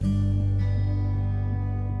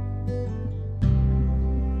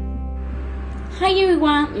Hi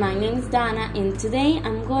everyone, my name is Dana and today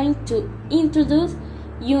I'm going to introduce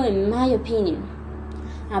you in my opinion.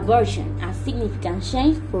 Abortion, a significant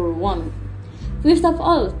change for women. First of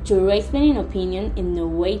all, to explain an opinion and no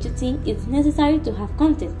way to think it's necessary to have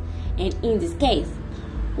content, and in this case,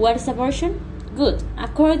 what is abortion? Good.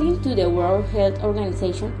 According to the World Health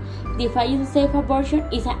Organization, defining safe abortion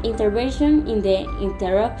is an intervention in the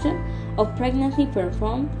interruption of pregnancy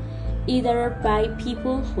performed either by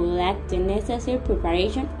people who lack the necessary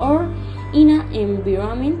preparation or in an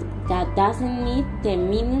environment that doesn't meet the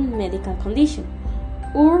minimum medical condition,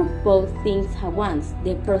 or both things at once.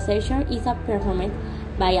 The procedure is performed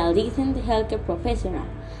by a licensed healthcare professional.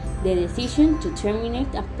 The decision to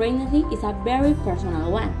terminate a pregnancy is a very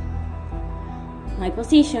personal one. My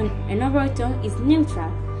position on abortion is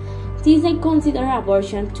neutral, since I consider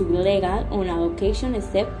abortion to be legal on a occasion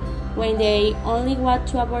except when they only want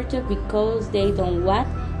to abort it because they don't want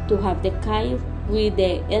to have the child with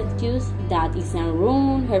the excuse that it can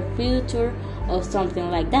ruin her future or something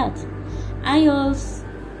like that. I also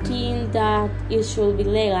think that it should be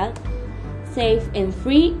legal, safe and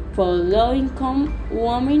free for low-income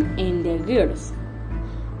women and their girls,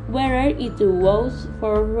 whether it was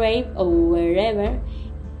for rape or wherever.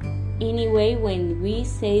 Anyway, when we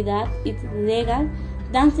say that it's legal,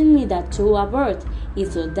 doesn't mean that to abort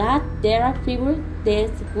is so that there are people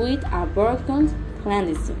deaths with abortions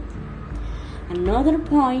clandestine. Another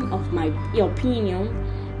point of my opinion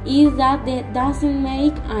is that that doesn't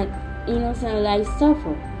make an innocent life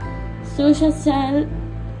suffer. Such a child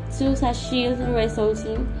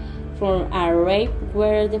resulting from a rape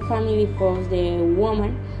where the family forced the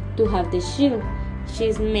woman to have the child.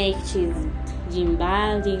 She's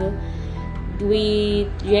invalid,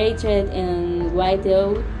 with hatred and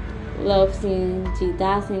without love, since she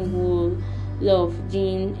doesn't would love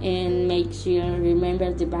Jean and make sure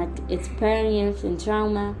remember the bad experience and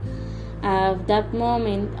trauma of that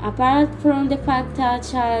moment, apart from the fact that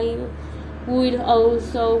child will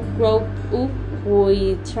also grow up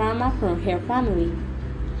with trauma from her family.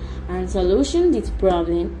 And solution to this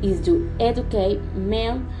problem is to educate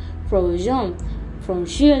men from young, from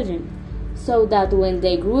children, so that when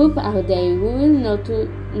they grow up, they will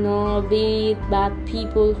not be bad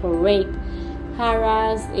people who rape,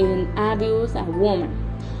 harass, and abuse a woman.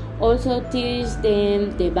 Also teach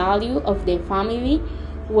them the value of the family,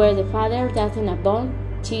 where the father doesn't abandon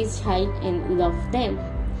his child and love them.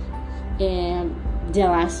 And the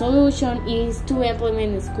last solution is to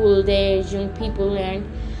implement in school the young people learn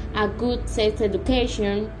a good sex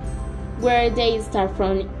education, where they start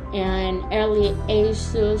from an early age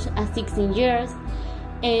such as 16 years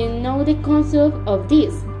and know the concept of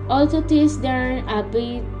this. Also teach them a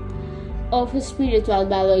bit of spiritual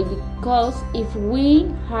value, because if we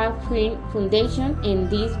have firm foundation in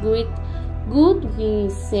this good we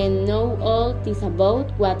can know all this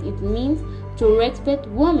about what it means to respect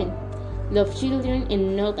women, love children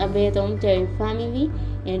and not abandon their family,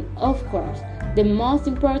 and of course the most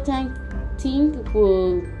important thing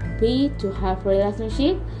will be to have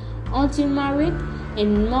relationship until married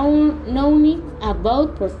and knowing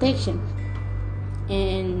about protection.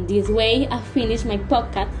 And this way I finish my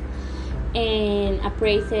podcast and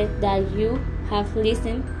appreciate that you have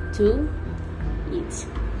listened to it.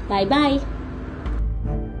 Bye bye.